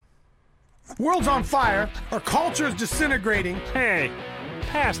World's on fire. Our culture is disintegrating. Hey,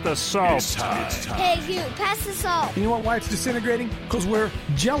 pass the salt. It's time. Hey, you, pass the salt. You know what? Why it's disintegrating? Because we're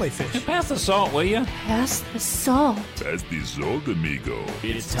jellyfish. Pass the salt, will you? Pass the salt. Pass the salt, amigo.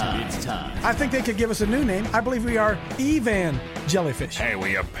 It's time. I think they could give us a new name. I believe we are Evan jellyfish. Hey, will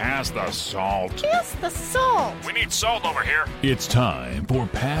you pass the salt? Pass the salt. We need salt over here. It's time for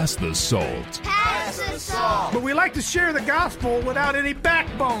Pass the Salt. Pass the salt. But we like to share the gospel without any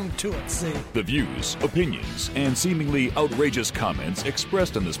backbone to it, see? The views, opinions, and seemingly outrageous comments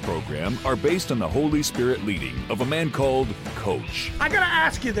expressed in this program are based on the Holy Spirit leading of a man called Coach. I gotta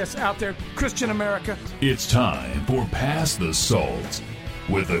ask you this out there, Christian America. It's time for Pass the Salt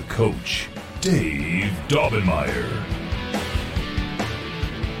with a Coach, Dave Daubenmire.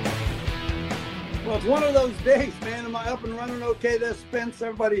 Well, it's one of those days, man. Am I up and running okay there, Spence?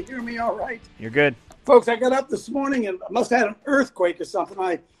 Everybody hear me all right? You're good. Folks, I got up this morning and I must have had an earthquake or something.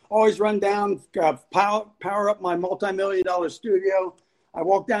 I always run down, power up my multi-million-dollar studio. I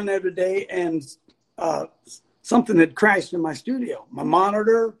walked down there today and something had crashed in my studio. My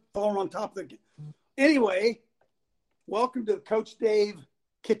monitor falling on top of the... Anyway, welcome to the Coach Dave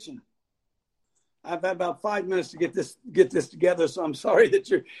kitchen. I've had about 5 minutes to get this together, so I'm sorry that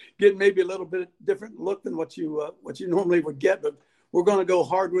you're getting maybe a little bit different look than what you normally would get, but we're going to go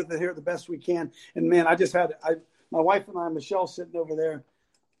hard with it here the best we can. And man, my wife and I, Michelle, sitting over there.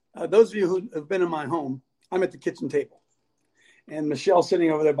 Those of you who have been in my home, I'm at the kitchen table, and Michelle's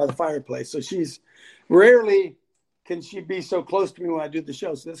sitting over there by the fireplace. So rarely can she be so close to me when I do the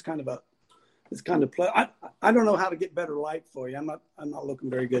show. So it's kind of I don't know how to get better light for you. I'm not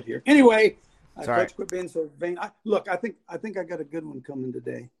looking very good here. Anyway. Coach, quit being so vain. I think I got a good one coming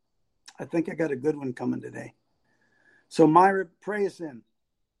today. So Myra, pray us in.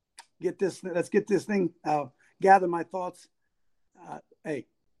 Let's get this thing. Gather my thoughts. Hey,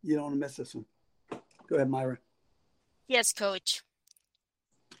 you don't want to miss this one. Go ahead, Myra. Yes, Coach.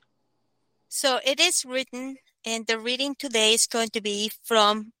 So it is written, and the reading today is going to be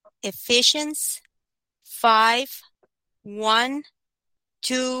from Ephesians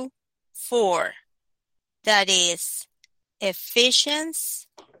 5:1-4. That is Ephesians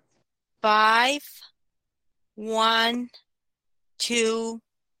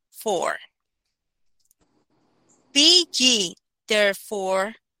 5:1-4. Be ye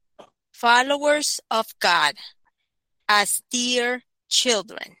therefore followers of God as dear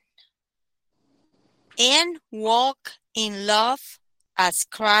children, and walk in love as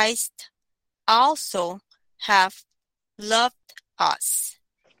Christ also hath loved us,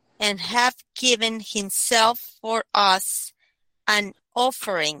 and have given himself for us an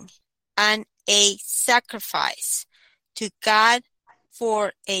offering and a sacrifice to God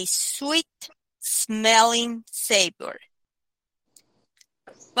for a sweet-smelling savor.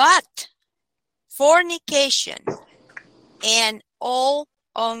 But fornication and all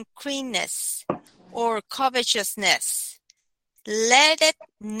uncleanness or covetousness, let it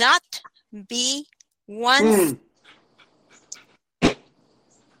not be once.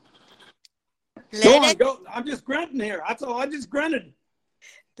 Go. I'm just grunting here. That's all. I just grunted.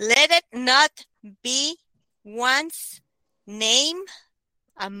 Let it not be once named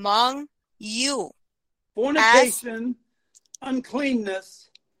among you. Fornication, uncleanness.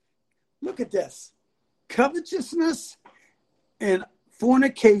 Look at this. Covetousness and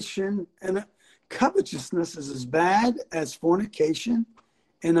fornication. And covetousness is as bad as fornication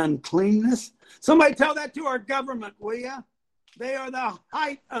and uncleanness. Somebody tell that to our government, will you? They are the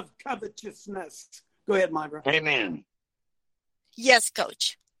height of covetousness. Go ahead, Myra. Amen. Yes,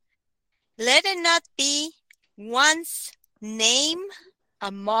 Coach. Let it not be once named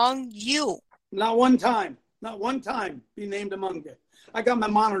among you. Not one time be named among you. I got my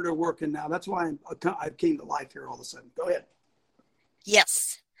monitor working now. That's why I came to life here all of a sudden. Go ahead.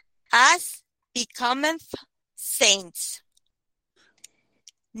 Yes. As becometh saints.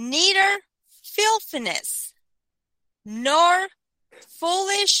 Neither filthiness, nor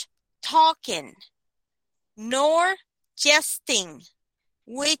foolish talking, nor jesting,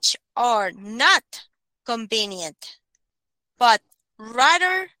 which are not convenient, but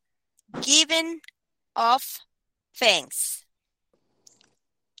rather giving of thanks.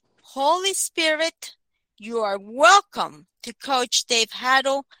 Holy Spirit, you are welcome to Coach Dave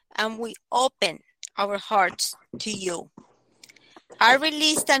Haddle, and we open our hearts to you. I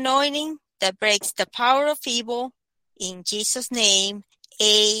release the anointing that breaks the power of evil. In Jesus' name,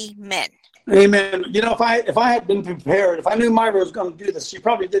 amen. Amen. You know, if I had been prepared, if I knew Myra was going to do this, she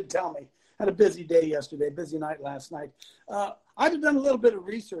probably did tell me. Had a busy day yesterday, busy night last night. I'd have done a little bit of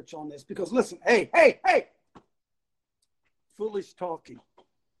research on this because, listen, hey, foolish talking.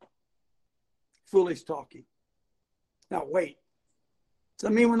 foolish talking. Now, wait. Does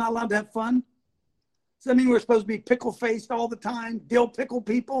that mean we're not allowed to have fun? Does that mean we're supposed to be pickle-faced all the time, dill pickle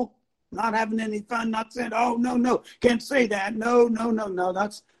people, not having any fun, not saying, oh, no, can't say that. No.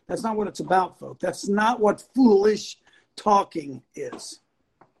 That's not what it's about, folks. That's not what foolish talking is.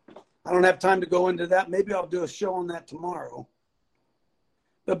 I don't have time to go into that. Maybe I'll do a show on that tomorrow.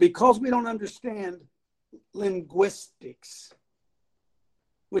 But because we don't understand linguistics,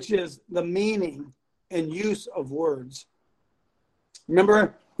 which is the meaning and use of words.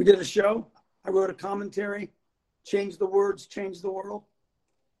 Remember, we did a show. I wrote a commentary, change the words, change the world.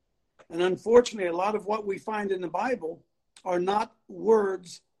 And unfortunately, a lot of what we find in the Bible are not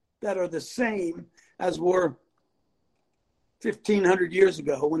words that are the same as were 1,500 years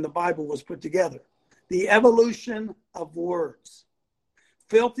ago when the Bible was put together. The evolution of words.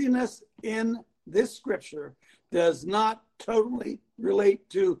 Filthiness in this scripture does not totally relate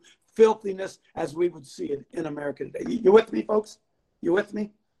to filthiness as we would see it in America today. You with me, folks? You with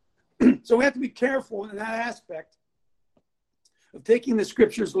me? So we have to be careful in that aspect of taking the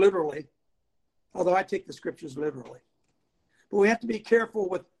scriptures literally, although I take the scriptures literally. But we have to be careful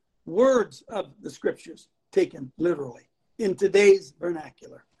with words of the scriptures taken literally in today's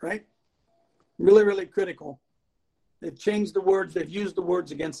vernacular, right? Really, really critical. They've changed the words. They've used the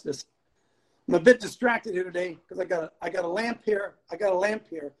words against us. I'm a bit distracted here today because I got a lamp here. I got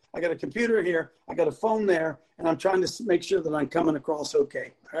a computer here. I got a phone there, and I'm trying to make sure that I'm coming across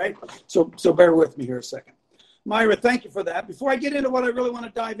okay. All right. So bear with me here a second. Myra, thank you for that. Before I get into what I really want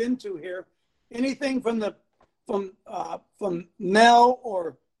to dive into here, anything from Mel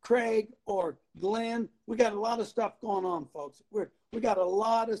or Craig or Glenn, we got a lot of stuff going on, folks. We got a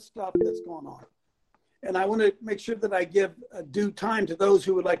lot of stuff that's going on. And I want to make sure that I give due time to those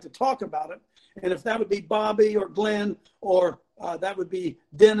who would like to talk about it. And if that would be Bobby or Glenn, or that would be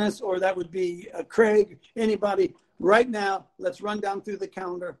Dennis, or that would be Craig, anybody, right now, let's run down through the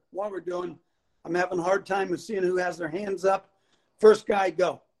calendar what we're doing. I'm having a hard time with seeing who has their hands up. First guy,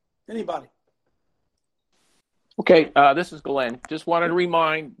 go. Anybody? Okay, this is Glenn. Just wanted to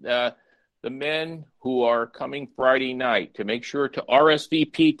remind the men who are coming Friday night to make sure to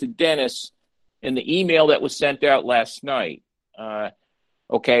RSVP to Dennis in the email that was sent out last night.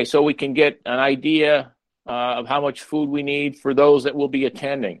 Okay, so we can get an idea of how much food we need for those that will be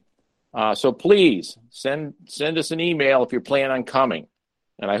attending. So please send us an email if you're planning on coming,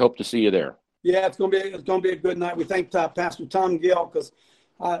 and I hope to see you there. Yeah, it's going to be a good night. We thank Pastor Tom Gill because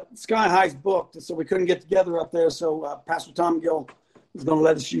Sky High's booked, so we couldn't get together up there. So Pastor Tom Gill is going to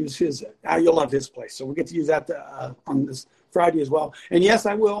let us use his. You'll love his place, so we'll get to use that on this Friday as well. And yes,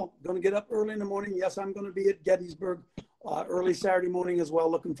 I will. Going to get up early in the morning. Yes, I'm going to be at Gettysburg early Saturday morning as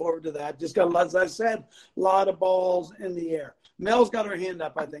well. Looking forward to that. Just got, as I said, a lot of balls in the air. Mel's got her hand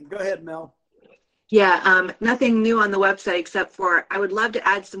up, I think. Go ahead, Mel. Yeah, nothing new on the website except for I would love to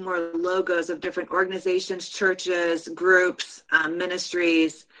add some more logos of different organizations, churches, groups,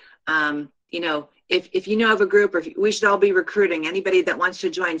 ministries. If you know of a group, or if we should all be recruiting anybody that wants to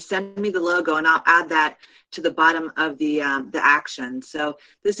join, send me the logo and I'll add that to the bottom of the action. So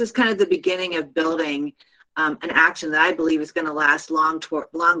this is kind of the beginning of building an action that I believe is going to last long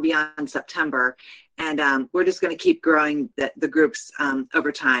beyond September. And we're just going to keep growing the groups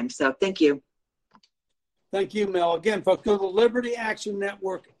over time. So thank you. Thank you, Mel. Again, folks, go to the Liberty Action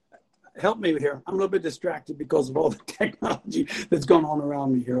Network. Help me here. I'm a little bit distracted because of all the technology that's going on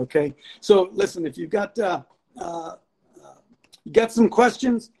around me here, okay? So, listen, if you've got some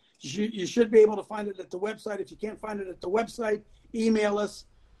questions, you should be able to find it at the website. If you can't find it at the website, email us.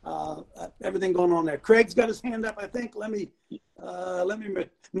 Everything going on there. Craig's got his hand up, I think. Let me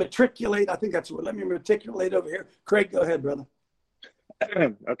matriculate. I think that's what. Let me matriculate over here. Craig, go ahead, brother.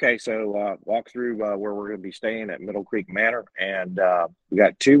 Okay, so walk through where we're going to be staying at Middle Creek Manor, and we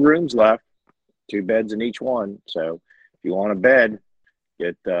got 2 rooms left, 2 beds in each one. So if you want a bed,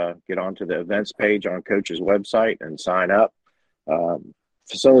 get onto the events page on Coach's website and sign up.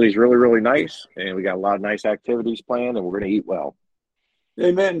 Facility's really, really nice, and we got a lot of nice activities planned, and we're going to eat well.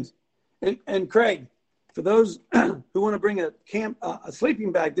 Amen. And Craig, for those who want to bring a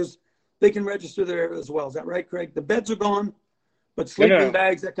sleeping bag, they can register there as well. Is that right, Craig? The beds are gone. But sleeping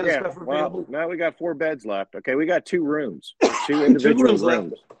bags, that kind of stuff are available? Now we got 4 beds left. Okay, we got 2 rooms, 2 individual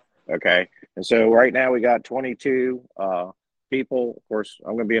rooms. Okay, and so right now we got 22 people. Of course,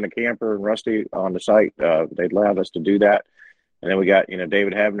 I'm going to be in a camper and Rusty on the site. They'd allowed us to do that. And then we got,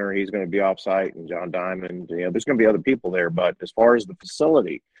 David Havner, he's going to be off site, and John Diamond. There's going to be other people there. But as far as the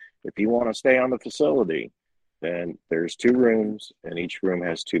facility, if you want to stay on the facility, then there's 2 rooms, and each room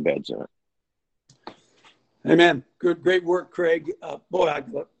has 2 beds in it. Amen. Great work, Craig.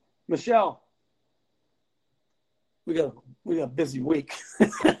 Michelle, we got a busy week.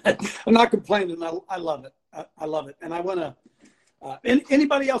 I'm not complaining. I love it. I love it, and I want to.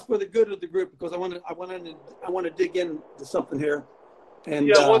 Anybody else for the good of the group, because I want to dig into something here. And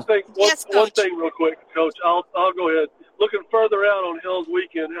one thing real quick, Coach. I'll go ahead. Looking further out on Hell's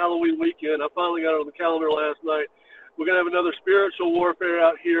Weekend, Halloween weekend, I finally got it on the calendar last night. We're gonna have another spiritual warfare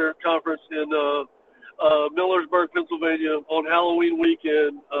out here conference in Millersburg, Pennsylvania, on Halloween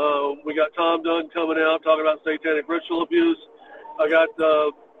weekend. We got Tom Dunn coming out talking about satanic ritual abuse. I got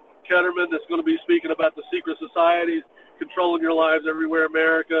Ketterman that's going to be speaking about the secret societies controlling your lives everywhere in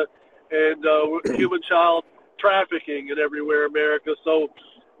America, and human child trafficking in everywhere in America. So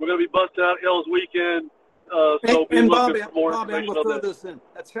we're going to be busting out Hell's Weekend. So be looking for more information I'm going to throw this in.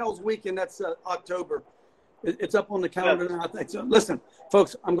 That's Hell's Weekend. That's October. It's up on the calendar now, I think. So listen,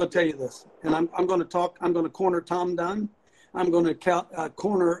 folks, I'm going to tell you this, and I'm going to talk. I'm going to corner Tom Dunn. I'm going to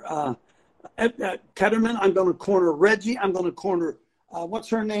corner Ketterman. I'm going to corner Reggie. I'm going to corner, what's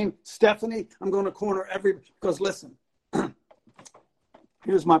her name? Stephanie. I'm going to corner because listen,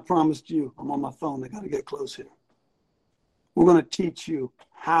 here's my promise to you. I'm on my phone. I got to get close here. We're going to teach you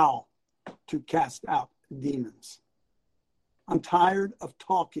how to cast out demons. I'm tired of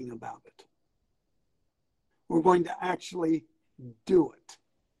talking about it. We're going to actually do it.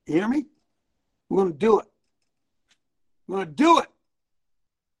 You hear me? We're going to do it. We're going to do it.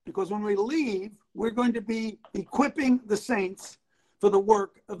 Because when we leave, we're going to be equipping the saints for the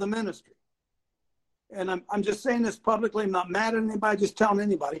work of the ministry. And I'm just saying this publicly. I'm not mad at anybody, just telling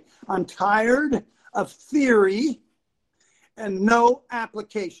anybody. I'm tired of theory and no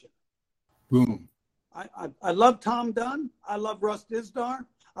application. Boom. I love Tom Dunn. I love Russ Dizdar.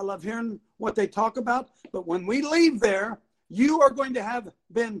 I love hearing what they talk about. But when we leave there, you are going to have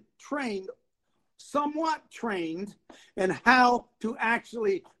been somewhat trained in how to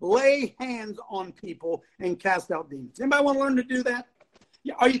actually lay hands on people and cast out demons. Anybody want to learn to do that?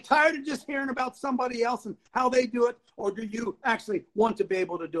 Are you tired of just hearing about somebody else and how they do it? Or do you actually want to be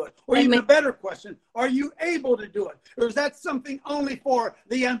able to do it? Or even a better question, are you able to do it? Or is that something only for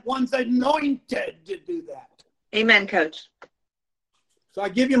the ones anointed to do that? Amen, Coach. So I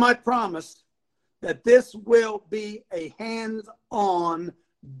give you my promise that this will be a hands-on,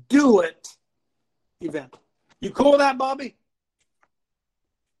 do-it event. You cool with that, Bobby?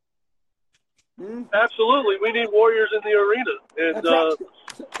 Absolutely. We need warriors in the arena. And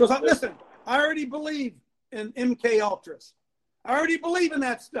because listen, I already believe in MK Ultras. I already believe in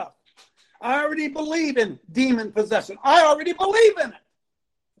that stuff. I already believe in demon possession. I already believe in it.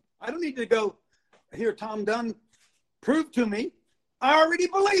 I don't need to go hear Tom Dunn prove to me. I already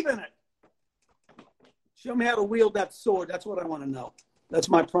believe in it. Show me how to wield that sword. That's what I want to know. That's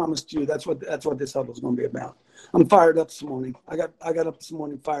my promise to you. That's what this huddle is going to be about. I'm fired up this morning. I got up this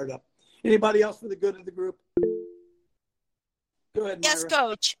morning fired up. Anybody else for the good of the group? Go ahead, Myra. Yes,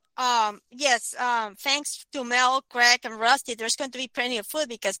 Coach. Thanks to Mel, Greg, and Rusty, there's going to be plenty of food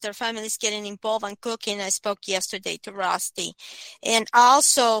because their family is getting involved in cooking. I spoke yesterday to Rusty. And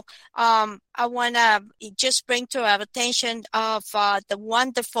also, I want to just bring to our attention of the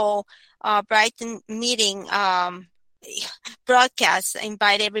wonderful Brighton meeting broadcast. I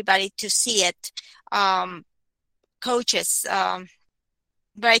invite everybody to see it. Coaches,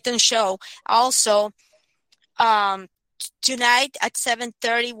 Brighton show. Also, tonight at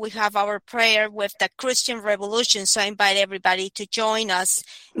 7:30, we have our prayer with the Christian Revolution. So I invite everybody to join us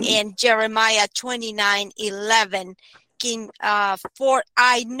in Jeremiah 29:11. For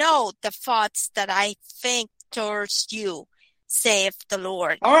I know the thoughts that I think towards you, saith the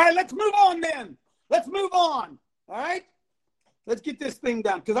Lord. All right, let's move on then. Let's move on. All right, let's get this thing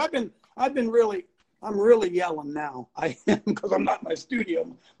done because I'm really yelling now. I am because I'm not in my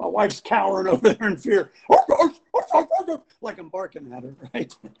studio. My wife's cowering over there in fear. Like I'm barking at her,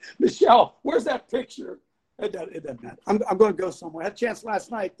 right? Michelle, where's that picture? It doesn't matter. I'm going to go somewhere. I had a chance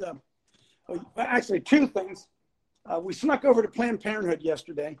last night. Actually, two things. We snuck over to Planned Parenthood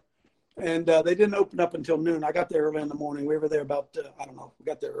yesterday, and they didn't open up until noon. I got there early in the morning. We were there about, we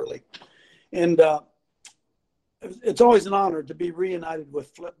got there early. And it's always an honor to be reunited with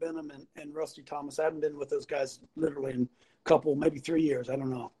Flip Benham and Rusty Thomas. I haven't been with those guys literally in a couple, maybe 3 years. I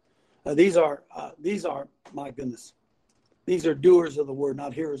don't know. These are, my goodness, these are doers of the word,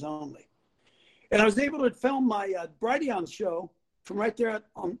 not hearers only. And I was able to film my Brighteon show from right there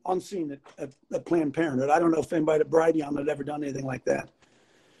on scene at Planned Parenthood. I don't know if anybody at Brighteon had ever done anything like that.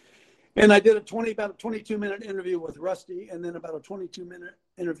 And I did about a 22-minute interview with Rusty and then about a 22-minute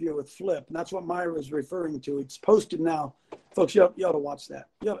interview with Flip. And that's what Myra is referring to. It's posted now. Folks, you ought to watch that.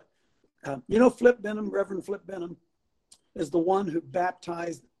 Flip Benham, Reverend Flip Benham, is the one who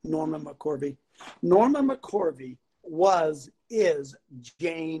baptized Norma McCorvey. Norma McCorvey is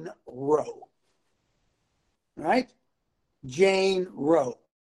Jane Roe. Right? Jane Roe.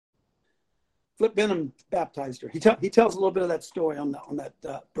 Flip Benham baptized her. He tells a little bit of that story on that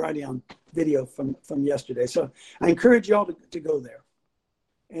Brighteon video from yesterday. So I encourage you all to go there.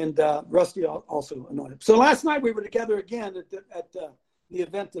 And Rusty also anointed. So last night we were together again at the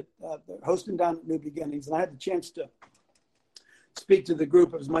event that hosting down at New Beginnings, and I had the chance to speak to the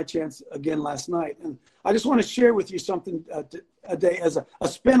group. It was my chance again last night, and I just want to share with you something today as a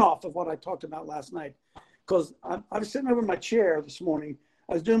spinoff of what I talked about last night. Because I was sitting over my chair this morning.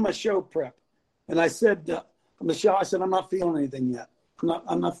 I was doing my show prep. And I said, Michelle, I'm not feeling anything yet.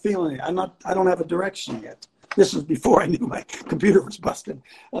 I'm not feeling it. I don't have a direction yet. This was before I knew my computer was busted.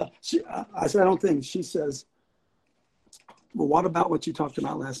 I said, I don't think. She says, well, what about what you talked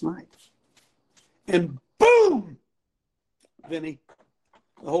about last night? And boom, Vinny,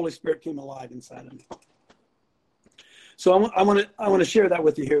 the Holy Spirit came alive inside of me. So I want to share that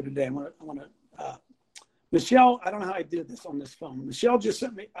with you here today. Michelle, I don't know how I did this on this phone. Michelle just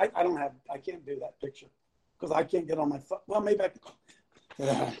sent me, I can't do that picture because I can't get on my phone. Well, maybe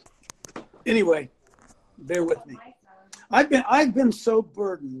anyway, bear with me. I've been so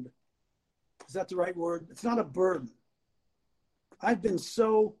burdened. Is that the right word? It's not a burden. I've been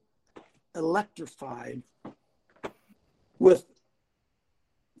so electrified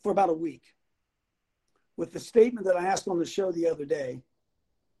for about a week with the statement that I asked on the show the other day.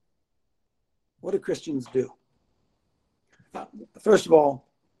 What do Christians do? First of all,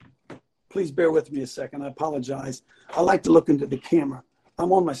 please bear with me a second. I apologize. I like to look into the camera.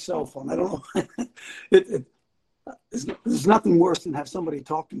 I'm on my cell phone. I don't know. There's nothing worse than have somebody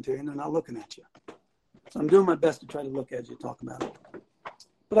talking to you and they're not looking at you. So I'm doing my best to try to look at you, talk about it.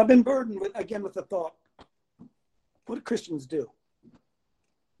 But I've been burdened with the thought, what do Christians do?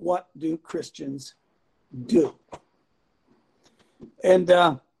 What do Christians do? And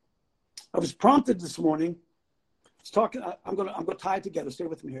I was prompted this morning. I'm going to tie it together. Stay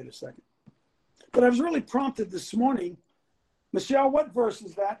with me here in a second. But I was really prompted this morning. Michelle, what verse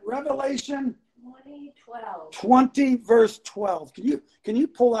is that? Revelation 20, verse 12. Can you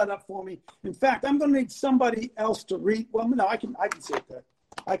pull that up for me? In fact, I'm going to need somebody else to read. Well, no, I can see it there.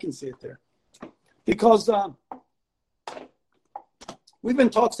 I can see it there. Because we've been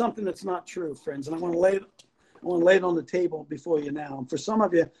taught something that's not true, friends, and I want to lay it on the table before you now. And for some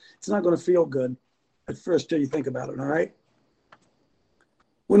of you, it's not going to feel good at first till you think about it, all right?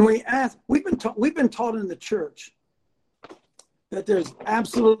 When we ask, we've been taught in the church that there's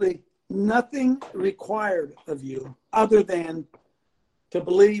absolutely nothing required of you other than to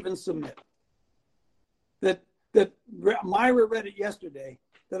believe and submit. That Myra read it yesterday,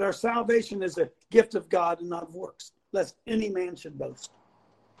 that our salvation is a gift of God and not of works, lest any man should boast.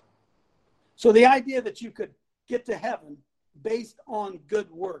 So the idea that you could get to heaven based on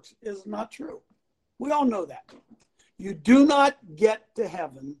good works is not true. We all know that. You do not get to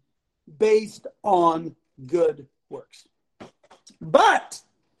heaven based on good works. But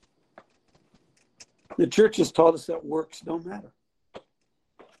the church has taught us that works don't matter.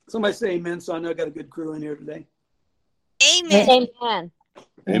 Somebody say amen, so I know I got a good crew in here today. Amen. Amen.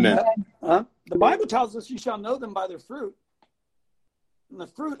 Amen. The Bible tells us you shall know them by their fruit. And the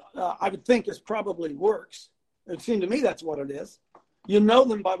fruit, I would think, is probably works. It would seem to me that's what it is. You know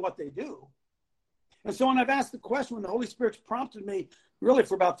them by what they do. And so when I've asked the question, when the Holy Spirit's prompted me really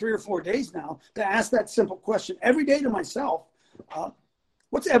for about 3 or 4 days now to ask that simple question every day to myself,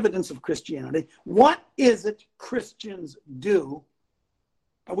 what's evidence of Christianity? What is it Christians do?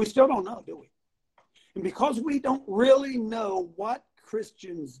 We still don't know, do we? And because we don't really know what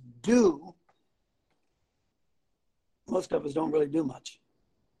Christians do, most of us don't really do much.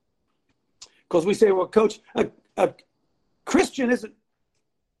 Because we say, well, Coach, a Christian isn't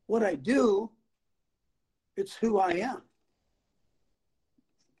what I do, it's who I am.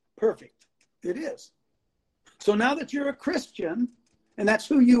 Perfect. It is. So now that you're a Christian, and that's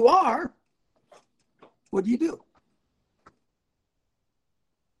who you are, what do?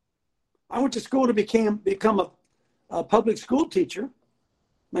 I went to school to become a public school teacher.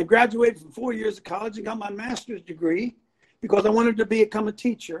 I graduated from 4 years of college and got my master's degree because I wanted to become a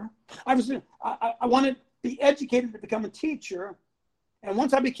teacher. I wanted to be educated to become a teacher. And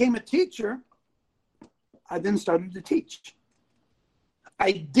once I became a teacher, I then started to teach.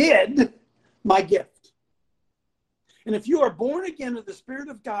 I did my gift. And if you are born again of the Spirit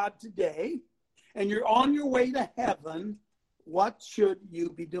of God today, and you're on your way to heaven, what should you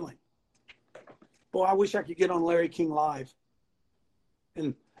be doing? Boy, I wish I could get on Larry King Live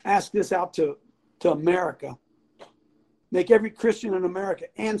and ask this out to America. Make every Christian in America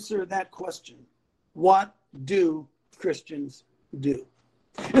answer that question. What do Christians do.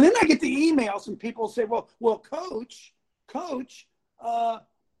 And then I get the emails and people say, well, coach,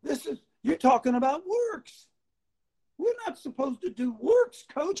 you're talking about works. We're not supposed to do works,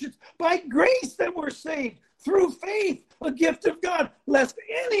 coach. It's by grace that we're saved through faith, a gift of God, lest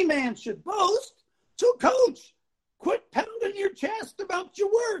any man should boast. So, coach, quit pounding your chest about your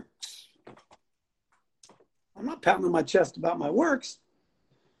works. I'm not pounding my chest about my works.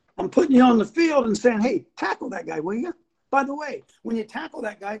 I'm putting you on the field and saying, hey, tackle that guy, will you? By the way, when you tackle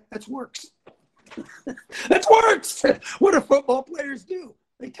that guy, that's works. That's works. What do football players do?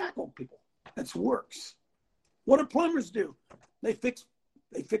 They tackle people. That's works. What do plumbers do? They fix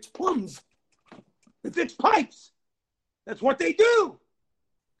plumbs. They fix pipes. That's what they do.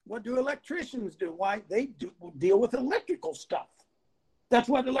 What do electricians do? Why, they deal with electrical stuff. That's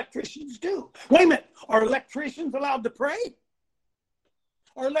what electricians do. Wait a minute. Are electricians allowed to pray?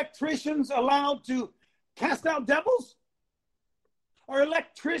 Are electricians allowed to cast out devils? Are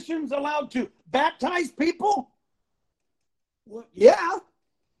electricians allowed to baptize people? Well, yeah.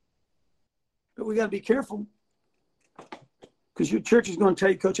 But we got to be careful. Because your church is going to tell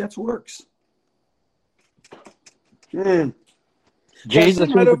you, coach, that's works.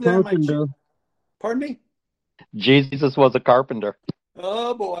 Jesus was a carpenter. Pardon me? Jesus was a carpenter.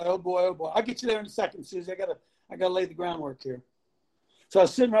 Oh boy. I'll get you there in a second, Susie. I gotta lay the groundwork here. So I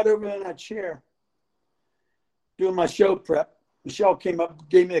was sitting right over there in that chair, doing my show prep. Michelle came up,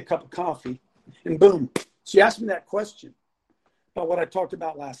 gave me a cup of coffee, and boom, she asked me that question about what I talked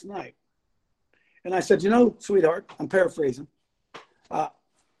about last night. And I said, sweetheart, I'm paraphrasing.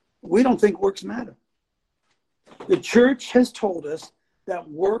 We don't think works matter. The church has told us that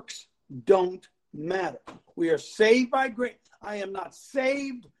works don't matter. We are saved by grace. I am not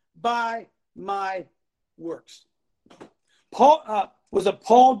saved by my works. Paul, was it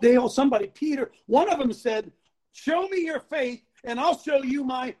Paul, Dale, somebody, Peter? One of them said, show me your faith and I'll show you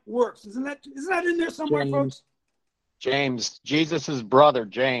my works. Isn't that in there somewhere, folks? James, Jesus' brother,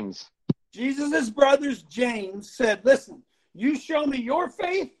 James. Jesus' brother, James, said, listen, you show me your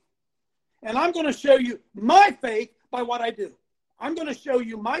faith and I'm going to show you my faith by what I do. I'm going to show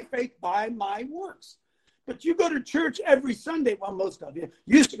you my faith by my works. But you go to church every Sunday. Well, most of you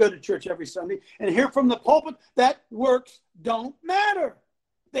used to go to church every Sunday and hear from the pulpit that works don't matter.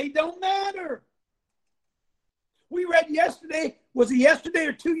 They don't matter. We read yesterday, was it yesterday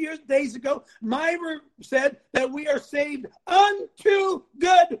or 2 days ago? Myra said that we are saved unto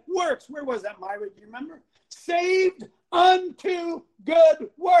good works. Where was that, Myra? Do you remember? Saved unto good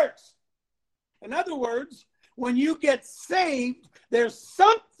works. In other words, when you get saved, there's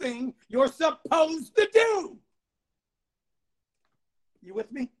something you're supposed to do. You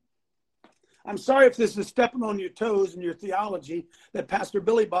with me? I'm sorry if this is stepping on your toes in your theology that Pastor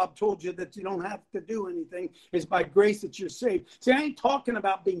Billy Bob told you that you don't have to do anything. It's by grace that you're saved. See, I ain't talking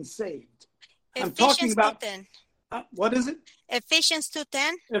about being saved. I'm talking about 2:10. What is it? Ephesians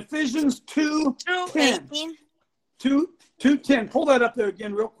 2:10. Ephesians 2:10. 2:18. 2:10. Pull that up there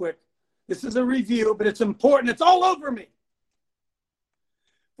again real quick. This is a review, but it's important. It's all over me.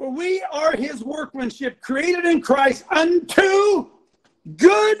 For we are his workmanship, created in Christ unto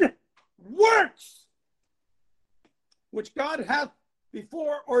good works, which God hath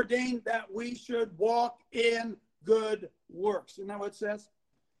before ordained that we should walk in good works. Isn't that what it says?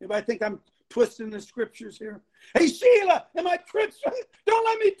 Anybody think I'm twisting the scriptures here? Hey, Sheila, am I twisting? Don't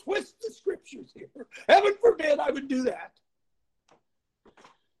let me twist the scriptures here. Heaven forbid I would do that.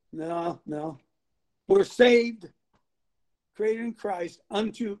 No. We're saved, created in Christ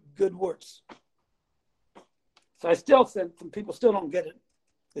unto good works. So I still said, some people still don't get it.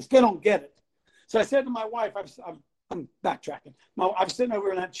 They still don't get it. So I said to my wife, I'm backtracking. I was sitting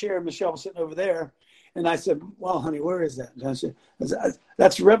over in that chair, and Michelle was sitting over there. And I said, well, honey, where is that? And I said,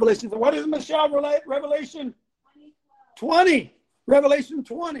 that's Revelation. What is it, Michelle? Revelation 20. Revelation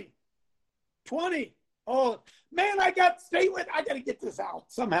 20. 20. Oh, man, I got to get this out.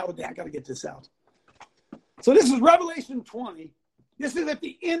 Somehow I got to get this out. So this is Revelation 20. This is at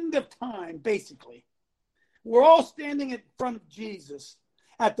the end of time, basically. We're all standing in front of Jesus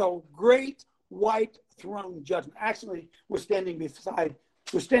at the great white throne judgment. Actually, we're standing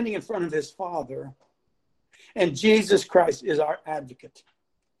in front of his Father. And Jesus Christ is our advocate.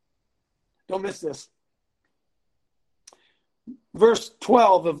 Don't miss this. Verse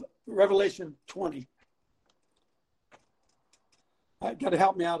 12 of Revelation 20. I got to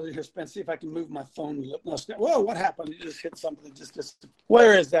help me out here, Spence. See if I can move my phone. Whoa, what happened? You just hit something.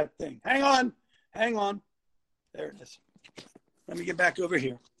 Where is that thing? Hang on. There it is. Let me get back over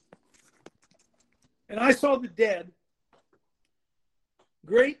here. And I saw the dead,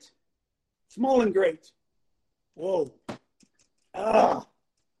 great, small and great, Whoa. Ah.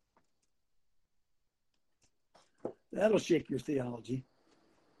 That'll shake your theology.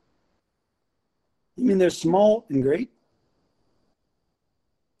 You mean they're small and great?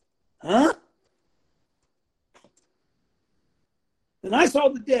 Huh? And I saw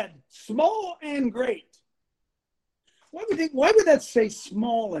the dead, small and great. Why would that say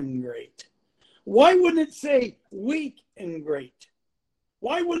small and great? Why wouldn't it say weak and great?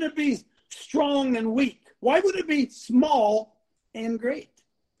 Why wouldn't it be strong and weak? Why would it be small and great?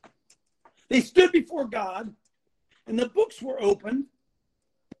 They stood before God, and the books were opened,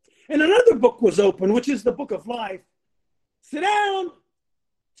 and another book was opened, which is the book of life. Sit down!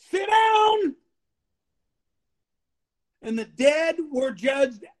 Sit down! And the dead were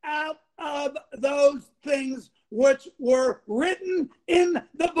judged out of those things which were written in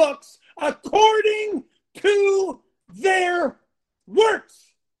the books according to their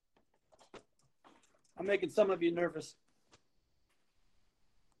works. I'm making some of you nervous.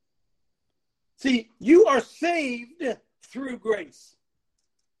 See, you are saved through grace.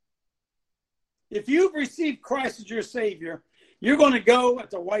 If you've received Christ as your Savior, you're going to go at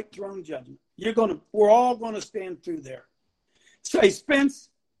the white throne judgment. We're all going to stand through there. Say, Spence,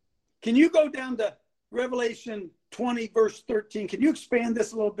 can you go down to Revelation 20, verse 13? Can you expand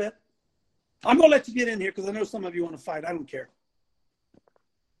this a little bit? I'm going to let you get in here because I know some of you want to fight. I don't care.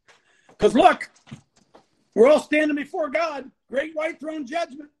 Because look, we're all standing before God. Great white throne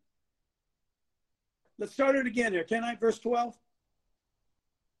judgment. Let's start it again here. Can I? Verse 12.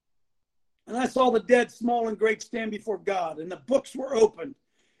 And I saw the dead, small and great, stand before God, and the books were opened.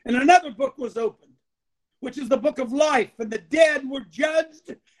 And another book was opened, which is the book of life. And the dead were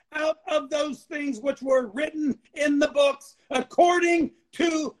judged out of those things which were written in the books according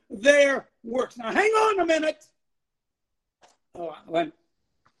to their works. Now, hang on a minute.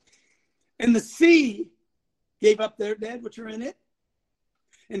 And the sea gave up their dead which were in it,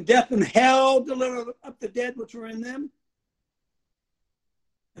 and death and hell delivered up the dead which were in them.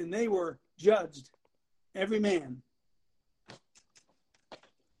 And they were judged, every man,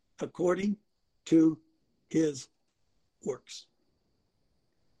 according to his works.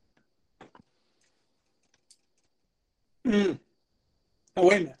 Now,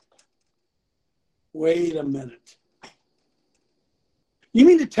 wait a minute. Wait a minute. You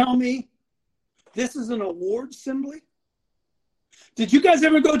mean to tell me this is an awards assembly? Did you guys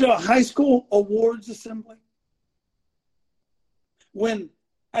ever go to a high school awards assembly? When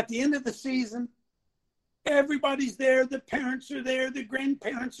at the end of the season, everybody's there, the parents are there, the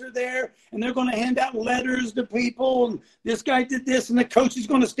grandparents are there, and they're going to hand out letters to people, and this guy did this, and the coach is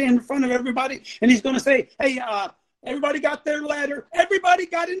going to stand in front of everybody, and he's going to say, hey, everybody got their letter, everybody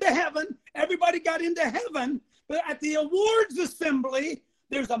got into heaven, but at the awards assembly,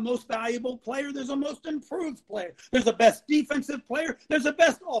 there's a most valuable player. There's a most improved player. There's the best defensive player. There's the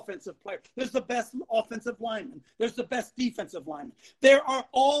best offensive player. There's the best offensive lineman. There's the best defensive lineman. There are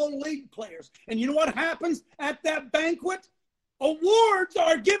all league players. And you know what happens at that banquet? Awards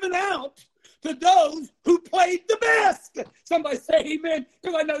are given out to those who played the best. Somebody say amen,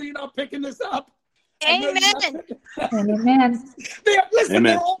 because I know you're not picking this up. Amen. Amen. Listen, Amen.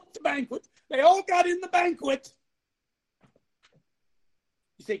 they're all at the banquet. They all got in the banquet.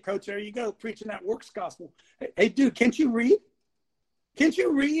 You say, Coach, there you go, preaching that works gospel. Hey, dude, can't you read? Can't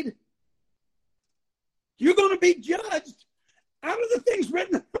you read? You're going to be judged out of the things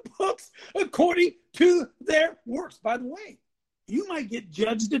written in the books according to their works. By the way, you might get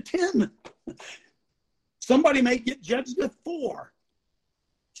judged at 10. Somebody may get judged at 4.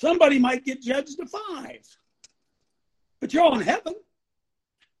 Somebody might get judged at 5. But you're all in heaven.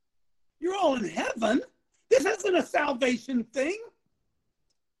 You're all in heaven. This isn't a salvation thing.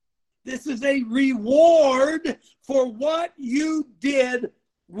 This is a reward for what you did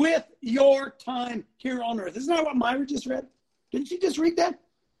with your time here on earth. Isn't that what Myra just read? Didn't she just read that?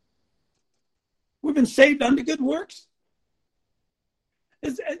 We've been saved unto good works.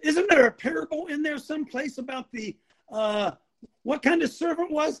 Isn't there a parable in there someplace about the what kind of servant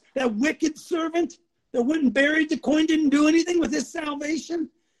was? That wicked servant that went and buried the coin, didn't do anything with his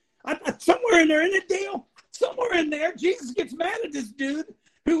salvation? Somewhere in there, isn't it, Dale? Somewhere in there, Jesus gets mad at this dude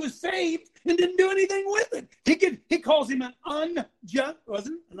who was saved and didn't do anything with it. He calls him an unjust,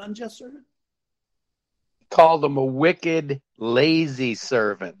 wasn't it? An unjust servant? Called him a wicked, lazy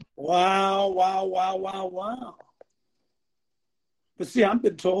servant. Wow. But see, I've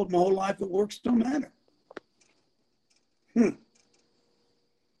been told my whole life that works don't matter.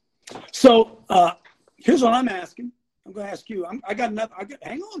 So here's what I'm asking. I'm going to ask you.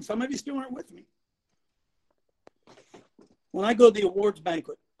 Hang on. Some of you still aren't with me. When I go to the awards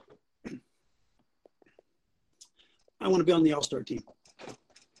banquet, I want to be on the All-Star team.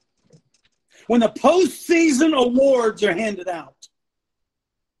 When the postseason awards are handed out,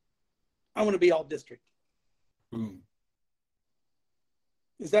 I want to be all district.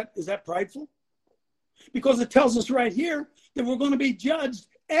 Is that prideful? Because it tells us right here that we're going to be judged,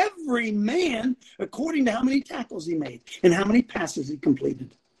 every man, according to how many tackles he made and how many passes he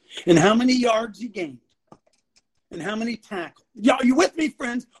completed and how many yards he gained and how many tackles. Yeah, are you with me,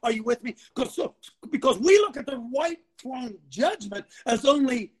 friends? Are you with me? Because we look at the white throne judgment as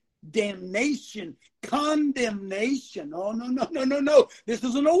only damnation, condemnation. Oh, no. This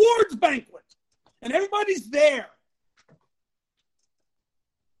is an awards banquet, and everybody's there.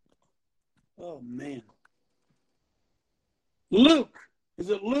 Oh, man. Luke. Is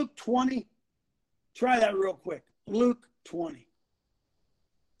it Luke 20? Try that real quick. Luke 20.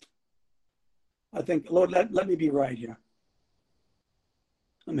 I think, Lord, let me be right here.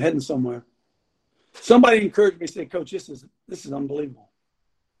 I'm heading somewhere. Somebody encouraged me, say, Coach, this is unbelievable.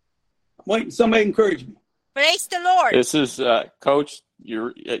 I'm waiting. Somebody encourage me. Praise the Lord. This is Coach.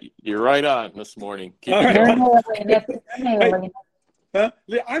 You're right on this morning. Keep All it right.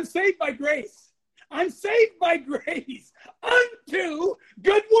 I'm saved by grace. I'm saved by grace unto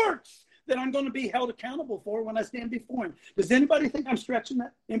good works that I'm going to be held accountable for when I stand before him. Does anybody think I'm stretching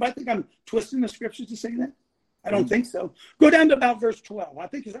that? Anybody think I'm twisting the scriptures to say that? I don't think so. Go down to about verse 12. I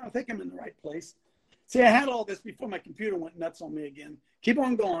think I'm in the right place. See, I had all this before my computer went nuts on me again. Keep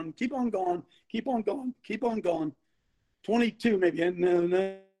on going. Keep on going. Keep on going. Keep on going. 22 maybe.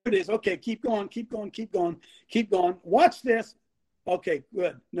 No, it is. Okay, keep going. Keep going. Keep going. Keep going. Watch this. Okay,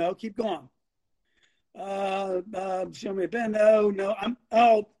 good. No, keep going. Show me a pen. No.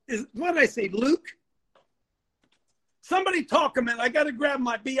 What did I say? Luke? Somebody talk a minute. I got to grab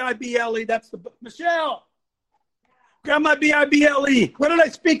my Bible. That's the Michelle. Grab my Bible. What did I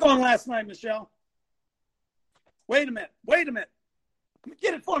speak on last night, Michelle? Wait a minute.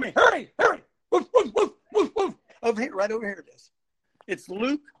 Get it for me. Hurry. Woof. Over here, right over here it is. It's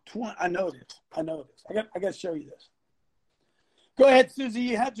Luke 20. I know it is. I got to show you this. Go ahead, Susie.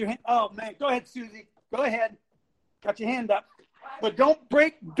 You had your hand. Oh, man. Go ahead, Susie. Go ahead. Got your hand up. But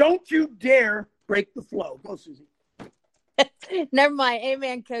don't you dare break the flow. Go, Susie. Never mind.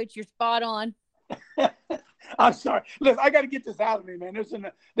 Amen, Coach. You're spot on. I'm sorry. Look, I got to get this out of me, man. There's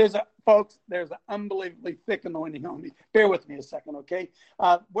an unbelievably thick anointing on me. Bear with me a second, okay?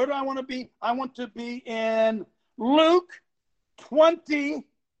 Where do I want to be? I want to be in Luke 20,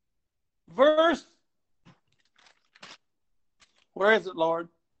 verse. Where is it, Lord?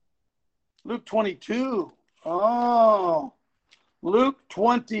 Luke 22. Oh, Luke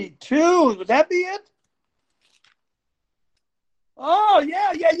 22. Would that be it? Oh,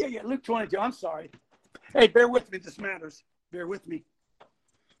 yeah. Luke 22. I'm sorry. Hey, bear with me. This matters. Bear with me.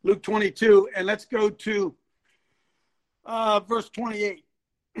 Luke 22, and let's go to verse 28.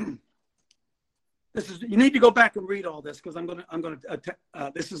 You need to go back and read all this because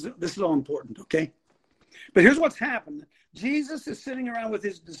this is all important, okay? But here's what's happened. Jesus is sitting around with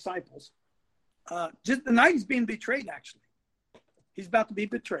his disciples. Just the night he's being betrayed, actually. He's about to be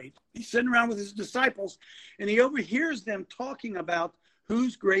betrayed. He's sitting around with his disciples, and he overhears them talking about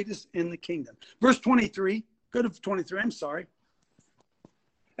who's greatest in the kingdom. Verse 23. Go to 23. I'm sorry.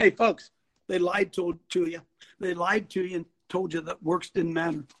 Hey, folks, they lied to you. They lied to you and told you that works didn't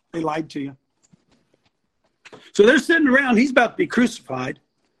matter. They lied to you. So they're sitting around. He's about to be crucified.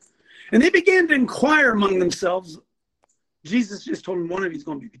 And they began to inquire among themselves. Jesus just told them one of you is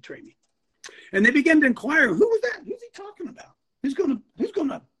going to betray me. And they began to inquire, who was that? Who's he talking about? Who's going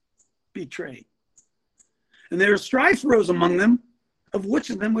to betray? And there strife arose among them of which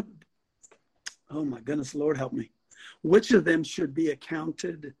of them would, oh my goodness, Lord help me. Which of them should be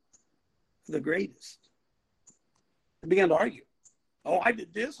accounted the greatest? They began to argue. Oh, I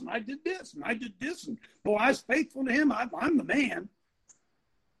did this, and I did this, and I did this, and boy, I was faithful to him. I'm the man.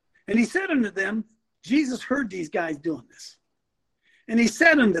 And he said unto them, Jesus heard these guys doing this. And he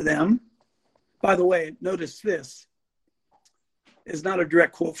said unto them, by the way, notice this is not a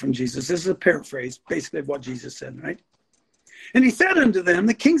direct quote from Jesus. This is a paraphrase, basically, of what Jesus said, right? And he said unto them,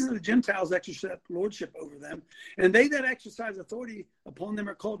 the kings of the Gentiles exercise lordship over them, and they that exercise authority upon them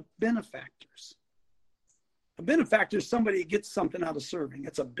are called benefactors. A benefactor is somebody who gets something out of serving.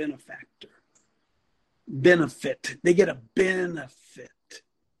 It's a benefactor. Benefit. They get a benefit.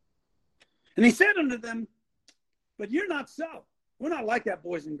 And he said unto them, but you're not so. We're not like that,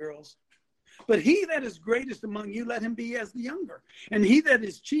 boys and girls. But he that is greatest among you, let him be as the younger. And he that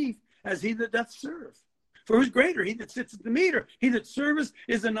is chief, as he that doth serve. For who's greater, he that sits at the meat, or he that serveth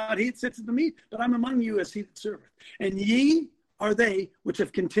is not he that sits at the meat, but I'm among you as he that serveth. And ye are they which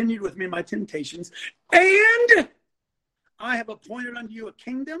have continued with me in my temptations, and I have appointed unto you a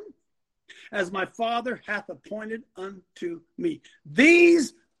kingdom, as my Father hath appointed unto me.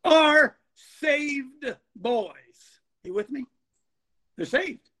 These are saved boys. You with me? They're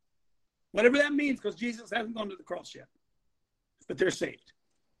saved. Whatever that means, because Jesus hasn't gone to the cross yet. But they're saved.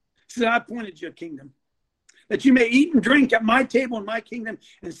 He said, I appointed you a kingdom, that you may eat and drink at my table in my kingdom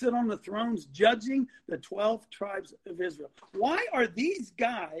and sit on the thrones judging the 12 tribes of Israel. Why are these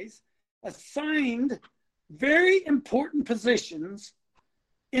guys assigned very important positions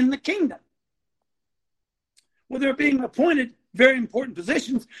in the kingdom? Well, they're being appointed very important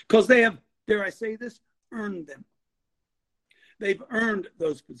positions because they have, dare I say this, earned them. They've earned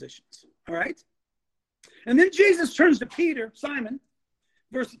those positions. All right? And then Jesus turns to Peter, Simon,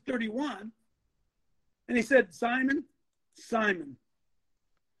 verse 31, and he said, Simon, Simon.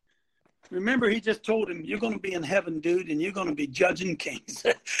 Remember, he just told him, you're going to be in heaven, dude, and you're going to be judging kings.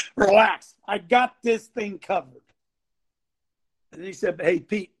 Relax. I got this thing covered. And he said, hey,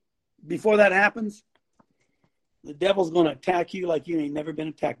 Pete, before that happens, the devil's going to attack you like you ain't never been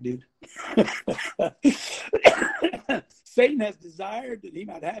attacked, dude. Satan has desired that he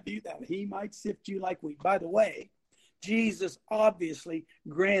might have you, that he might sift you like wheat. By the way, Jesus obviously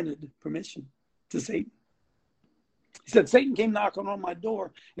granted permission to Satan. He said, Satan came knocking on my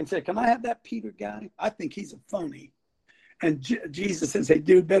door and said, can I have that Peter guy? I think he's a phony. And Jesus says, hey,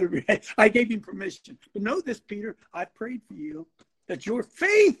 dude, better. I gave him permission. But know this, Peter, I prayed for you that your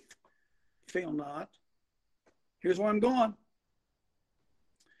faith fail not. Here's where I'm going.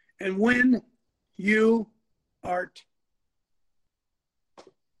 And when you art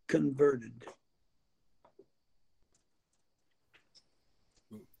converted.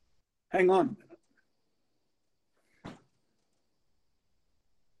 Hang on a minute.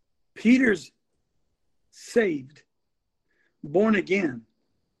 Peter's saved, born again,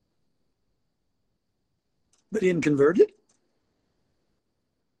 but in converted?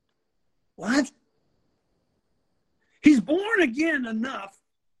 What? He's born again enough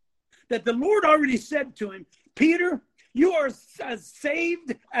that the Lord already said to him, Peter, you are as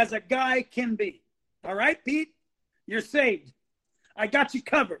saved as a guy can be. All right, Pete? You're saved. I got you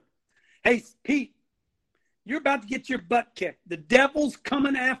covered. Hey, Pete, you're about to get your butt kicked. The devil's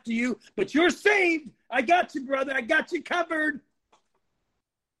coming after you, but you're saved. I got you, brother. I got you covered.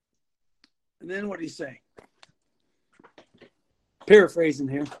 And then what did he say? Paraphrasing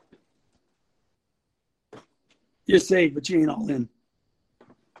here. You're saved, but you ain't all in.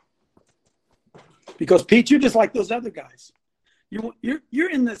 Because, Pete, you're just like those other guys. You're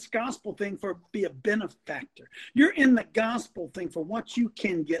in this gospel thing for be a benefactor. You're in the gospel thing for what you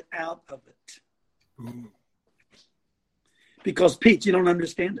can get out of it. Ooh. Because, Pete, you don't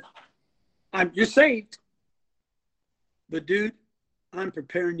understand it. You're saved. But, dude, I'm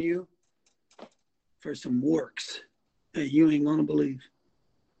preparing you for some works that you ain't going to believe.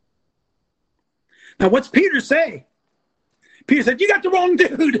 Now, what's Peter say? Peter said, you got the wrong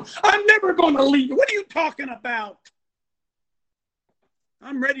dude. I'm never going to leave you. What are you talking about?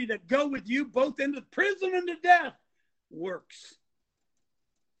 I'm ready to go with you both into prison and to death. Works.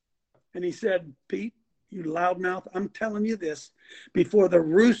 And he said, Pete, you loudmouth, I'm telling you this. Before the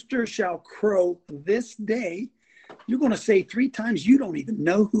rooster shall crow this day, you're going to say 3 times, you don't even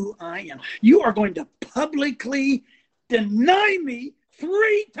know who I am. You are going to publicly deny me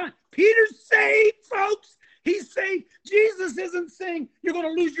 3 times. Peter's saved, folks. He's saying, Jesus isn't saying you're going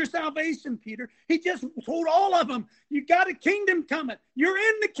to lose your salvation, Peter. He just told all of them, you got a kingdom coming. You're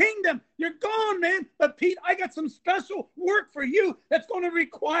in the kingdom. You're gone, man. But Pete, I got some special work for you that's going to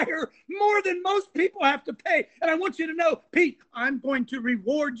require more than most people have to pay. And I want you to know, Pete, I'm going to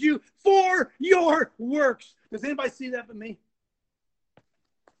reward you for your works. Does anybody see that but me?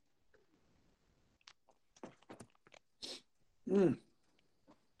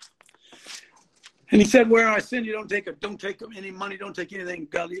 And he said, where I send you, don't take any money, don't take anything,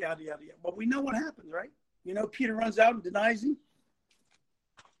 yada, yada, yada. But we know what happens, right? You know, Peter runs out and denies him.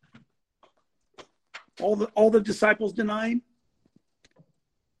 All the disciples deny him.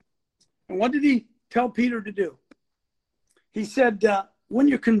 And what did he tell Peter to do? He said, when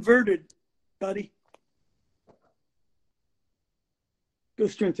you're converted, buddy, go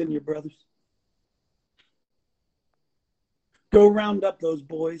strengthen your brothers. Go round up those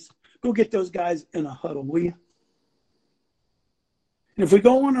boys. Go get those guys in a huddle, will you? And if we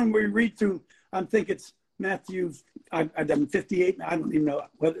go on and we read through, I think it's Matthew 58. I don't even know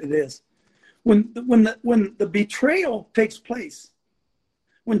what it is. When the betrayal takes place,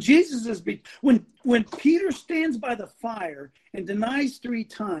 when Peter stands by the fire and denies 3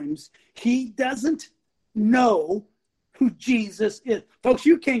 times, he doesn't know who Jesus is. Folks,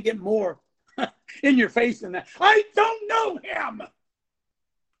 you can't get more. in your face in that. I don't know him.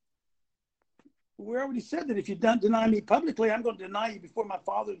 We already said that if you don't deny me publicly, I'm going to deny you before my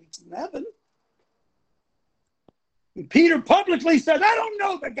Father that's in heaven. And Peter publicly said, I don't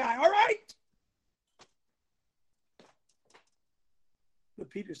know the guy, all right? But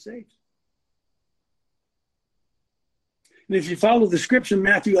Peter's saved. And if you follow the scripture in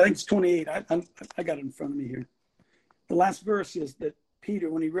Matthew, I think it's 28. I got it in front of me here. The last verse is that Peter,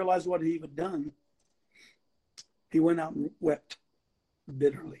 when he realized what he had done, he went out and wept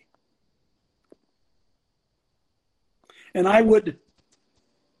bitterly. And I would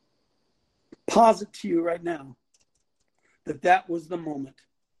posit to you right now that that was the moment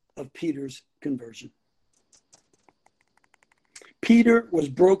of Peter's conversion. Peter was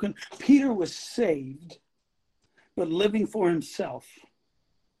broken. Peter was saved, but living for himself.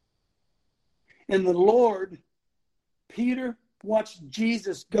 And the Lord, Peter watched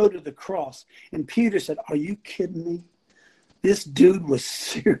Jesus go to the cross. And Peter said, are you kidding me? This dude was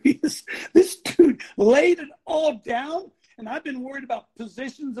serious. This dude laid it all down. And I've been worried about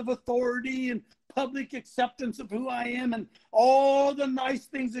positions of authority and public acceptance of who I am and all the nice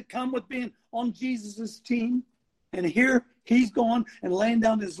things that come with being on Jesus' team. And here he's gone and laying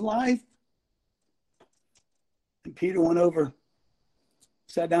down his life. And Peter went over,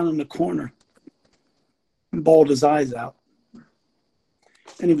 sat down in the corner, and bawled his eyes out.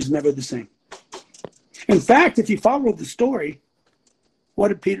 And he was never the same. In fact, if you follow the story, what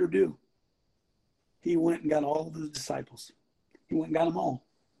did Peter do? He went and got all the disciples. He went and got them all.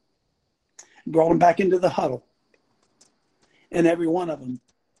 Brought them back into the huddle. And every one of them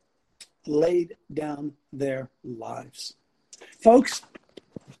laid down their lives. Folks,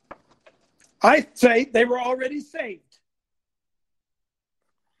 I say they were already saved.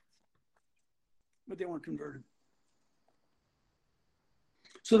 But they weren't converted.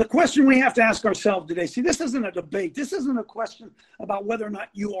 So the question we have to ask ourselves today, see, this isn't a debate. This isn't a question about whether or not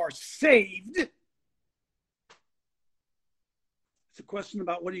you are saved. It's a question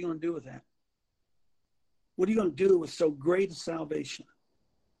about what are you going to do with that? What are you going to do with so great a salvation?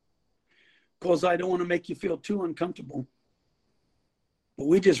 Because I don't want to make you feel too uncomfortable. But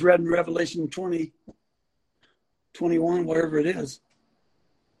we just read in Revelation 20, 21, wherever it is,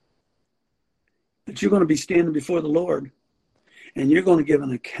 that you're going to be standing before the Lord and you're going to give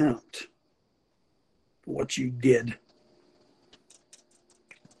an account for what you did.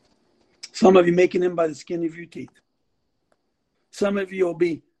 Some of you making in by the skin of your teeth. Some of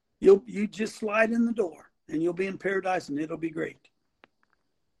you you just slide in the door and you'll be in paradise and it'll be great.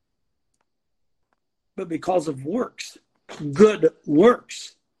 But because of works, good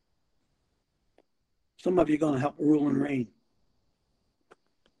works, some of you are going to help rule and reign.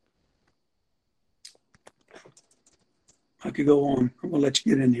 I could go on. I'm going to let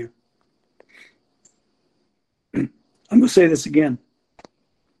you get in here. I'm going to say this again.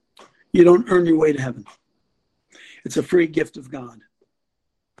 You don't earn your way to heaven. It's a free gift of God.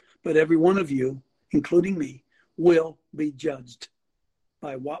 But every one of you, including me, will be judged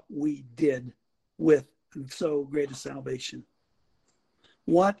by what we did with so great a salvation.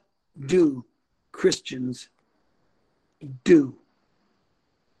 What do Christians do?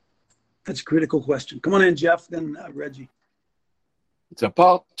 That's a critical question. Come on in, Jeff, then Reggie. It's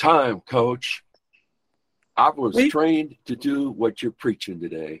about time, Coach. I was trained to do what you're preaching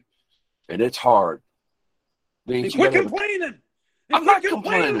today, and it's hard. Quit complaining. I'm not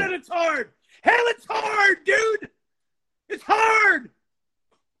complaining that it's hard. Hell, it's hard, dude. It's hard.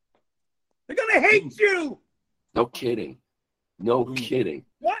 They're going to hate you. No kidding. No kidding.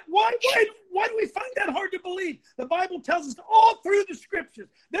 Why do we find that hard to believe? The Bible tells us all through the scriptures,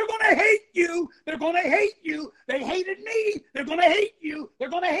 they're going to hate you. They're going to hate you. They hated me. They're going to hate you. They're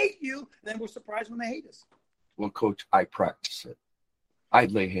going to hate you. And then we're surprised when they hate us. Well, Coach, I practice it. I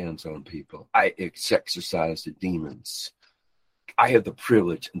lay hands on people. I exorcise the demons. I have the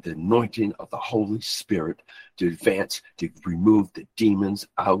privilege and the anointing of the Holy Spirit to advance, to remove the demons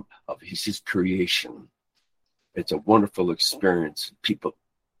out of his creation. It's a wonderful experience. People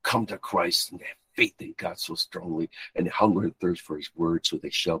come to Christ and they have faith in God so strongly, and they hunger and thirst for his word so they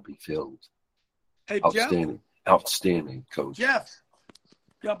shall be filled. Hey, outstanding. Jeff. Outstanding, Coach. Jeff,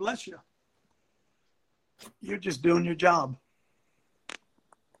 God bless you. You're just doing your job.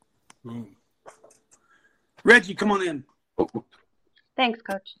 Reggie, come on in. Thanks,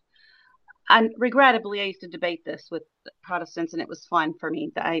 Coach. Regrettably, I used to debate this with Protestants, and it was fun for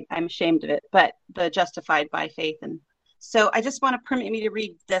me. I'm ashamed of it, but the justified by faith. And so I just want to permit me to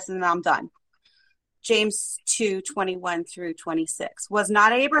read this, and then I'm done. James 2:21 through 26. Was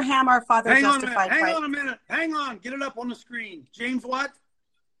not Abraham our father justified by... Hang on a minute. Hang on. Get it up on the screen. James what?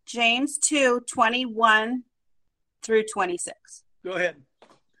 James 2:21 through 26. Go ahead.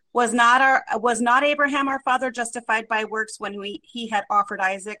 Was not Abraham our father justified by works when he had offered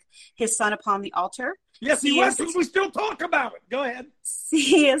Isaac his son upon the altar? Yes, he was. We still talk about it. Go ahead.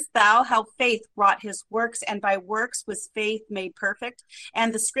 Seest thou how faith wrought his works, and by works was faith made perfect?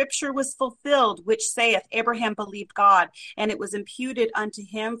 And the scripture was fulfilled, which saith, Abraham believed God, and it was imputed unto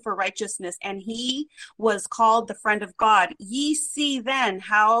him for righteousness, and he was called the friend of God. Ye see then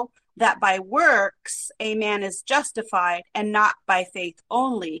how that by works a man is justified, and not by faith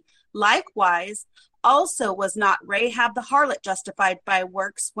only. Likewise, also was not Rahab the harlot justified by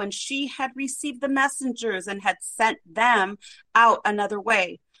works when she had received the messengers and had sent them out another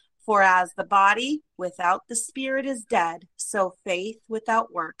way? For as the body without the spirit is dead, so faith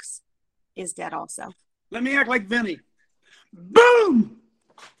without works is dead also. Let me act like Vinny. Boom!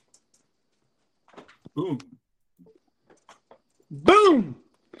 Boom. Boom!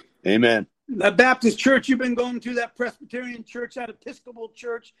 Amen. That Baptist church you've been going to, that Presbyterian church, that Episcopal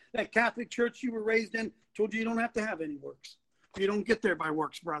church, that Catholic church you were raised in, told you don't have to have any works. You don't get there by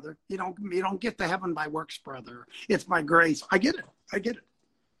works, brother. You don't get to heaven by works, brother. It's by grace. I get it.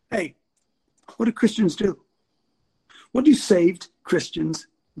 Hey, what do Christians do? What do saved Christians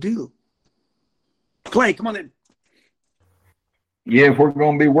do? Clay, come on in. Yeah, if we're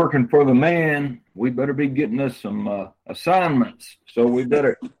going to be working for the man, we better be getting us some assignments. So we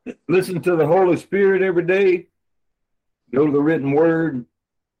better listen to the Holy Spirit every day, go to the written word,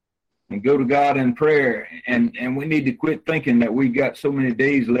 and go to God in prayer. And we need to quit thinking that we got so many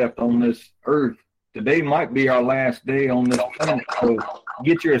days left on this earth. Today might be our last day on this planet. So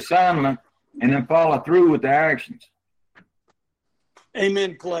get your assignment and then follow through with the actions.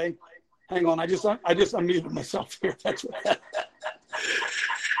 Amen, Clay. Hang on, I just unmuted myself here. That's what.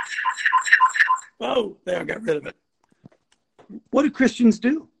 Oh, there, I got rid of it. What do Christians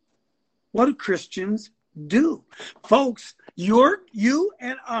do? What do Christians do? Folks, you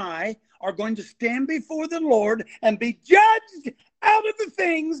and I are going to stand before the Lord and be judged out of the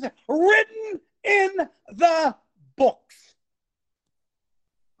things written in the books.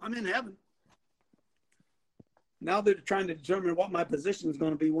 I'm in heaven. Now they're trying to determine what my position is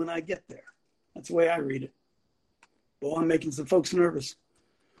going to be when I get there. That's the way I read it. Well, I'm making some folks nervous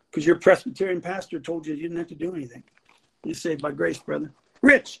because your Presbyterian pastor told you didn't have to do anything. You're saved by grace, brother.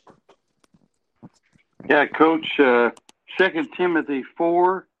 Rich. Yeah, Coach, 2 Timothy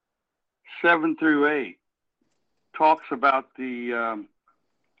 4:7-8 talks about the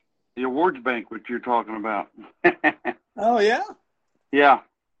awards banquet you're talking about. Oh, yeah? Yeah.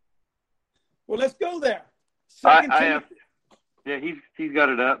 Well, let's go there. I have. Yeah, he's got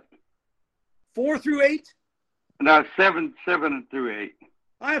it up. 4-8? No, 7-8.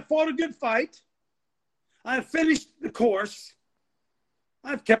 I have fought a good fight. I have finished the course.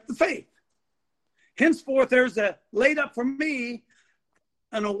 I've kept the faith. Henceforth, there's laid up for me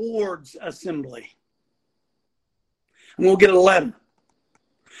an awards assembly. I'm going to get a letter.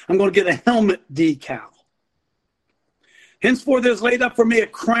 I'm going to get a helmet decal. Henceforth, there's laid up for me a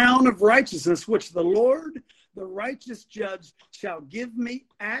crown of righteousness, which the Lord, the righteous judge, shall give me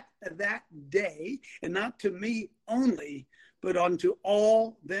at that day, and not to me only, but unto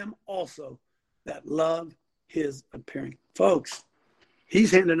all them also that love his appearing. Folks,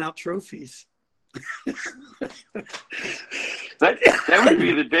 he's handing out trophies. that would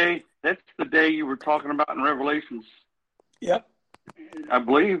be the day. That's the day you were talking about in Revelations. Yep. I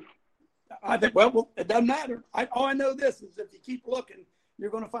believe. I think, well, it doesn't matter. All I know this is if you keep looking,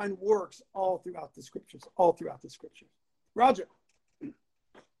 you're going to find works all throughout the scriptures. Roger.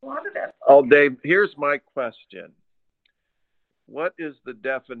 Oh, Dave, here's my question. What is the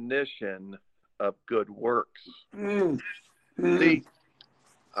definition of good works? See,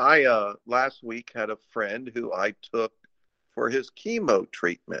 I last week had a friend who I took for his chemo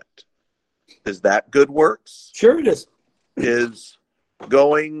treatment. Is that good works? Sure it is. Is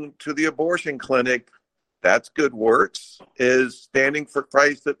going to the abortion clinic, that's good works. Is standing for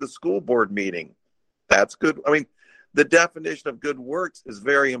Christ at the school board meeting, that's good. I mean, the definition of good works is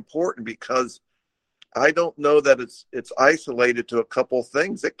very important because I don't know that it's isolated to a couple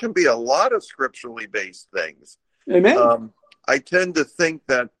things. It can be a lot of scripturally based things. Amen. I tend to think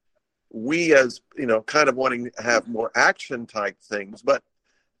that we as, kind of wanting to have more action type things, but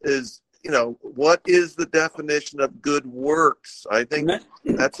what is the definition of good works? I think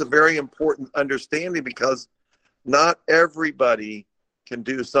that's a very important understanding because not everybody can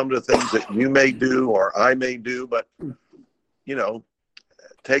do some of the things that you may do or I may do, but,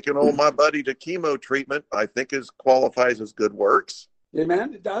 taking old my buddy to chemo treatment, I think qualifies as good works.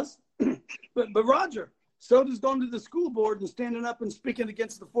 Amen. It does. But Roger, So does going to the school board and standing up and speaking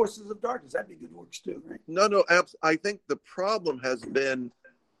against the forces of darkness. That'd be good works too, right? No. I think the problem has been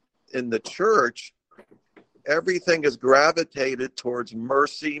in the church, everything is gravitated towards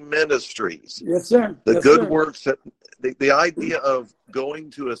mercy ministries. Yes, sir. The Yes, good sir. works, the idea of going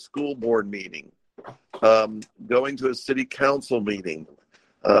to a school board meeting, going to a city council meeting,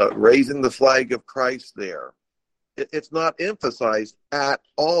 raising the flag of Christ there. It's not emphasized at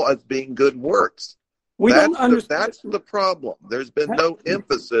all as being good works. That's the problem. There's been no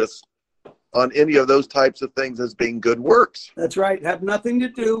emphasis on any of those types of things as being good works. That's right. Have nothing to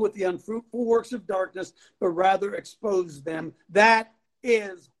do with the unfruitful works of darkness, but rather expose them. That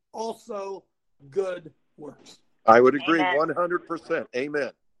is also good works. I would agree 100%.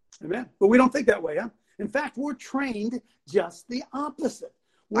 Amen. Amen. But we don't think that way, huh? In fact, we're trained just the opposite.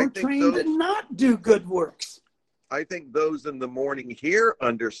 We're trained to not do good works. I think those in the morning here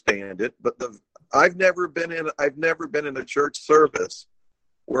understand it, but I've never been in a church service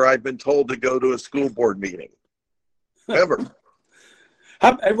where I've been told to go to a school board meeting. Ever.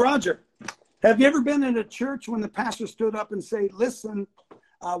 Hey, Roger, have you ever been in a church when the pastor stood up and said, listen,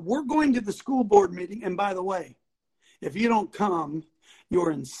 we're going to the school board meeting, and by the way, if you don't come,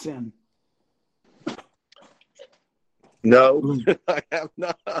 you're in sin? No, I have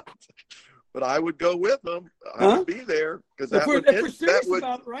not. But I would go with them. I would be there because if we're serious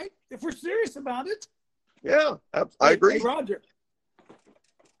about it, right? If we're serious about it. Yeah, I agree. Hey, Roger,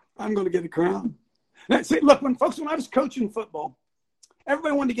 I'm going to get a crown. Now, see, look, when I was coaching football,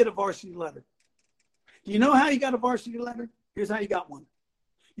 everybody wanted to get a varsity letter. Do you know how you got a varsity letter? Here's how you got one.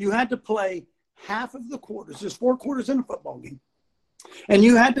 You had to play half of the quarters. There's 4 quarters in a football game. And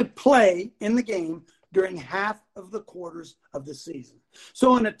you had to play in the game during half of the quarters of the season.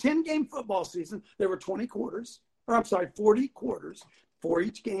 So in a 10-game football season, there were 40 quarters. For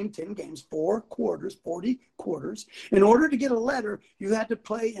each game, 10 games, 4 quarters, 40 quarters. In order to get a letter, you had to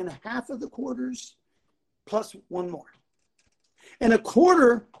play in half of the quarters plus 1 more. And a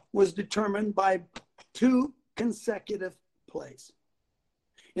quarter was determined by 2 consecutive plays.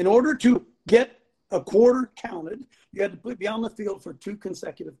 In order to get a quarter counted, you had to be on the field for 2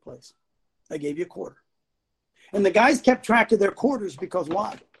 consecutive plays. I gave you a quarter. And the guys kept track of their quarters because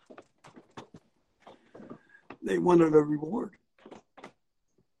why? They wanted a reward.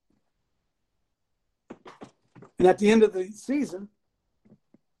 And at the end of the season,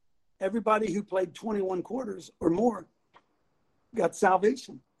 everybody who played 21 quarters or more got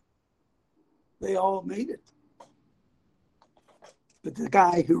salvation. They all made it. But the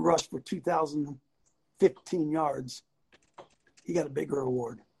guy who rushed for 2,015 yards, he got a bigger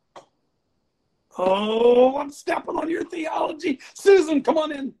reward. Oh, I'm stepping on your theology. Susan, come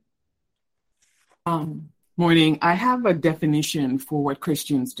on in. Morning. I have a definition for what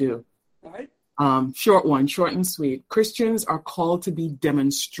Christians do. All right. Short and sweet. Christians are called to be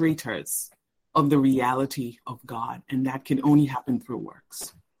demonstrators of the reality of God, and that can only happen through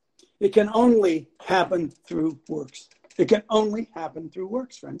works. It can only happen through works. It can only happen through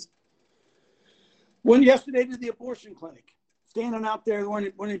works, friends. Went yesterday to the abortion clinic. Standing out there,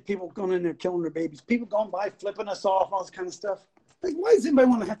 when people going in there killing their babies, people going by flipping us off, all this kind of stuff. Like, why does anybody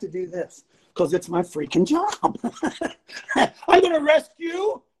want to have to do this? Because it's my freaking job. I'm going to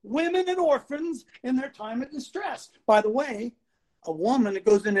rescue women and orphans in their time of distress. By the way, a woman that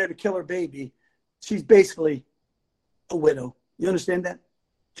goes in there to kill her baby, she's basically a widow. You understand that?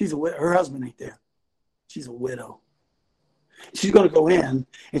 She's a widow. Her husband ain't there. She's a widow. She's going to go in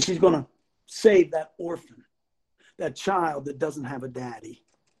and she's going to save that orphan. That child that doesn't have a daddy,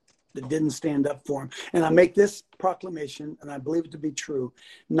 that didn't stand up for him. And I make this proclamation, and I believe it to be true.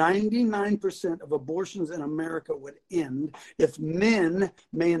 99% of abortions in America would end if men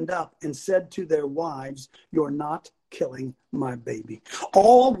manned up and said to their wives, "You're not killing my baby."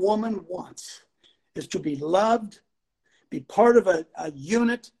 All woman wants is to be loved, be part of a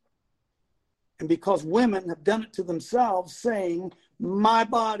unit. And because women have done it to themselves, saying, "My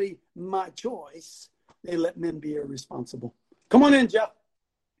body, my choice," they let men be irresponsible. Come on in, Jeff.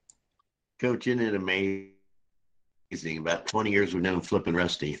 Coach, isn't it amazing? About 20 years we've known Flippin'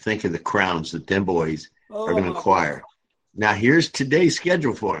 Rusty. Think of the crowns that them boys are going to acquire. Now, here's today's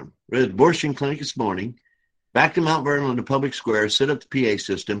schedule for them. We're at the abortion clinic this morning, back to Mount Vernon on the public square, set up the PA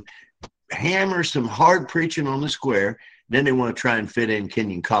system, hammer some hard preaching on the square. Then they want to try and fit in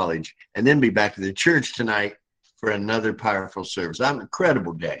Kenyon College, and then be back to the church tonight for another powerful service. An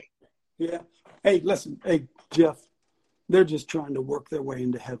incredible day. Yeah. Hey, listen. Hey, Jeff, they're just trying to work their way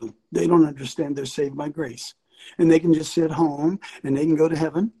into heaven. They don't understand they're saved by grace. And they can just sit home and they can go to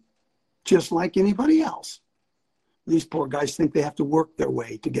heaven just like anybody else. These poor guys think they have to work their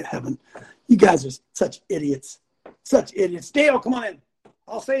way to get heaven. You guys are such idiots. Such idiots. Dale, come on in.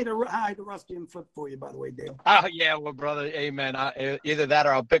 I'll say hi to Rusty and Flip for you, by the way, Dale. Oh, yeah, well, brother, amen. Either that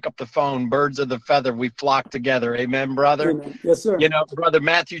or I'll pick up the phone. Birds of the feather, we flock together. Amen, brother? Amen. Yes, sir. You know, brother,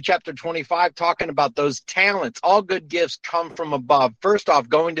 Matthew chapter 25, talking about those talents. All good gifts come from above. First off,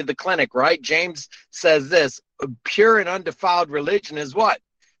 going to the clinic, right? James says this, pure and undefiled religion is what?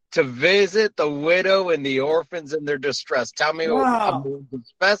 To visit the widow and the orphans in their distress. Tell me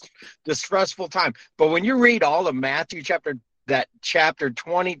a distressful time. But when you read all of Matthew chapter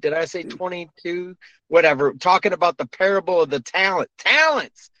 20, did I say 22? Whatever, talking about the parable of the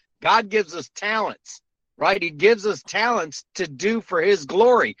talents. God gives us talents, right? He gives us talents to do for his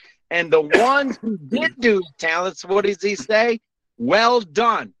glory. And the ones who did do talents, what does he say? Well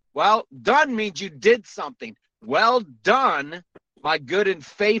done. Well done means you did something. Well done, my good and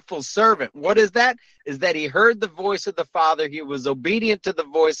faithful servant. What is that? Is that he heard the voice of the Father, he was obedient to the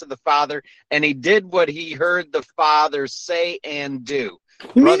voice of the Father, and he did what he heard the Father say and do.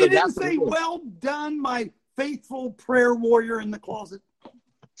 You mean he didn't say, well done, my faithful prayer warrior in the closet?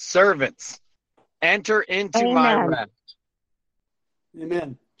 Servants, enter into my rest.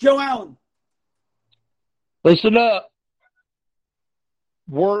 Amen. Joe Allen. Listen up.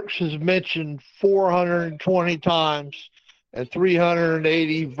 Works is mentioned 420 times and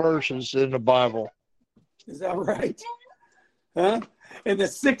 380 verses in the Bible. Is that right? Huh? And the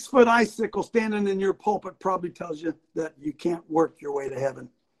 6-foot icicle standing in your pulpit probably tells you that you can't work your way to heaven.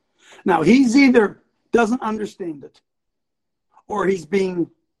 Now, he's either doesn't understand it or he's being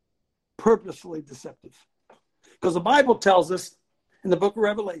purposefully deceptive. Because the Bible tells us in the book of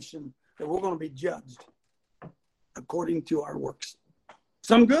Revelation that we're going to be judged according to our works.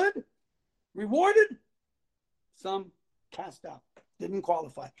 Some good, rewarded, some cast out, didn't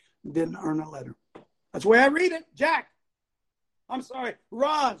qualify, didn't earn a letter. That's the way I read it. Jack. I'm sorry,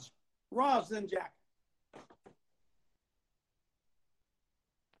 Raj, then Jack.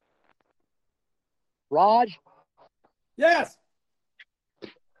 Raj? Yes.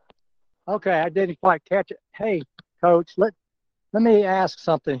 Okay, I didn't quite catch it. Hey, Coach, let me ask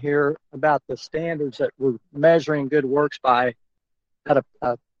something here about the standards that we're measuring good works by. Had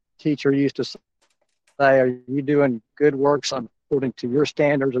a teacher used to say, are you doing good works according to your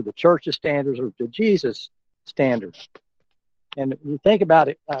standards or the church's standards or to Jesus' standards? And you think about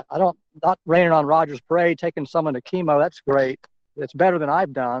it, not raining on Roger's parade, taking someone to chemo, that's great. It's better than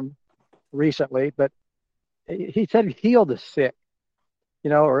I've done recently, but he said heal the sick,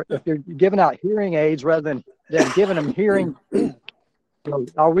 or if you're giving out hearing aids rather than giving them hearing,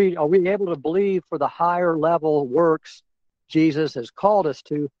 are we able to believe for the higher level works Jesus has called us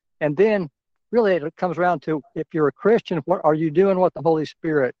to? And then really it comes around to, if you're a Christian, what are you doing what the Holy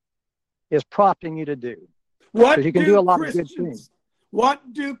Spirit is prompting you to do? What you can do a lot of good things.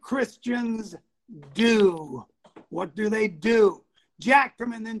 What do Christians do? What do they do? Jack,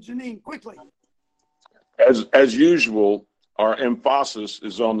 come in, then Janine, quickly. As usual, our emphasis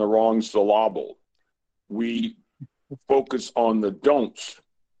is on the wrong syllable. We focus on the don'ts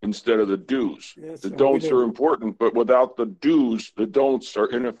instead of the do's. Yes, the don'ts are important, but without the do's, the don'ts are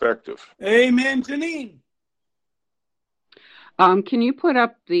ineffective. Amen, Janine. Can you put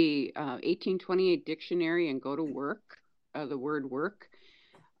up the 1828 dictionary and go to work, the word work?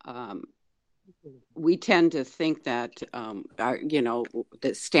 We tend to think that,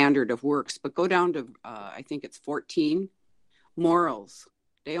 the standard of works, but go down to, I think it's 14, morals.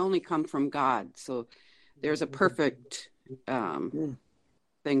 They only come from God. So there's a perfect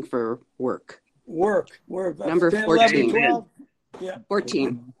thing for work. Work. Number 10, 14. 11, 12. Yeah.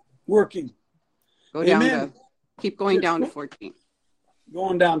 14. Working. Go down keep going down to 14.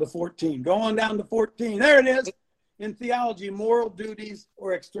 Going down to 14. There it is. In theology, moral duties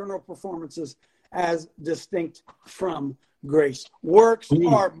or external performances as distinct from grace. Works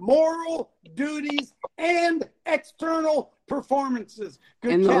are moral duties and external performances.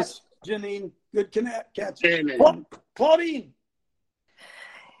 Good catch, Janine. Good catch. Claudine.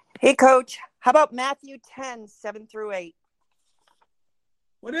 Hey, Coach. How about Matthew 10, 7 through 8?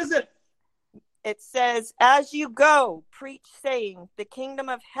 What is it? It says, as you go, preach, saying, the kingdom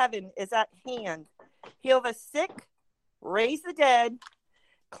of heaven is at hand. Heal the sick, raise the dead,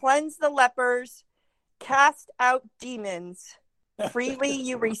 cleanse the lepers, cast out demons. Freely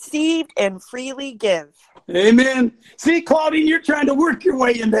you received and freely give. Amen. See, Claudine, you're trying to work your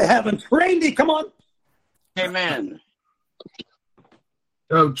way into heaven. Randy, come on. Amen.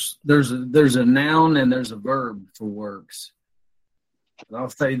 Coach, there's a noun and there's a verb for works.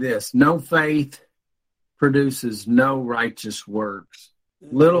 I'll say this: no faith produces no righteous works.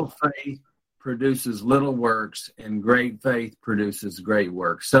 Little faith produces little works, and great faith produces great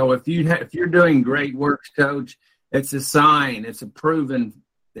works. So if you're doing great works, Coach, it's a sign, it's a proven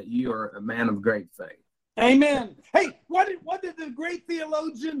that you are a man of great faith. Amen. Hey, what did the great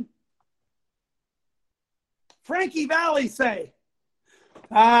theologian Frankie Valli say?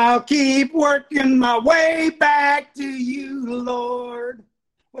 I'll keep working my way back to you, Lord,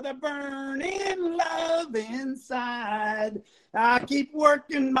 with a burning love inside. I keep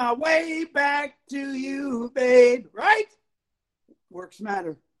working my way back to you, babe. Right? Works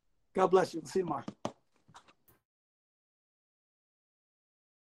matter. God bless you. We'll see you tomorrow.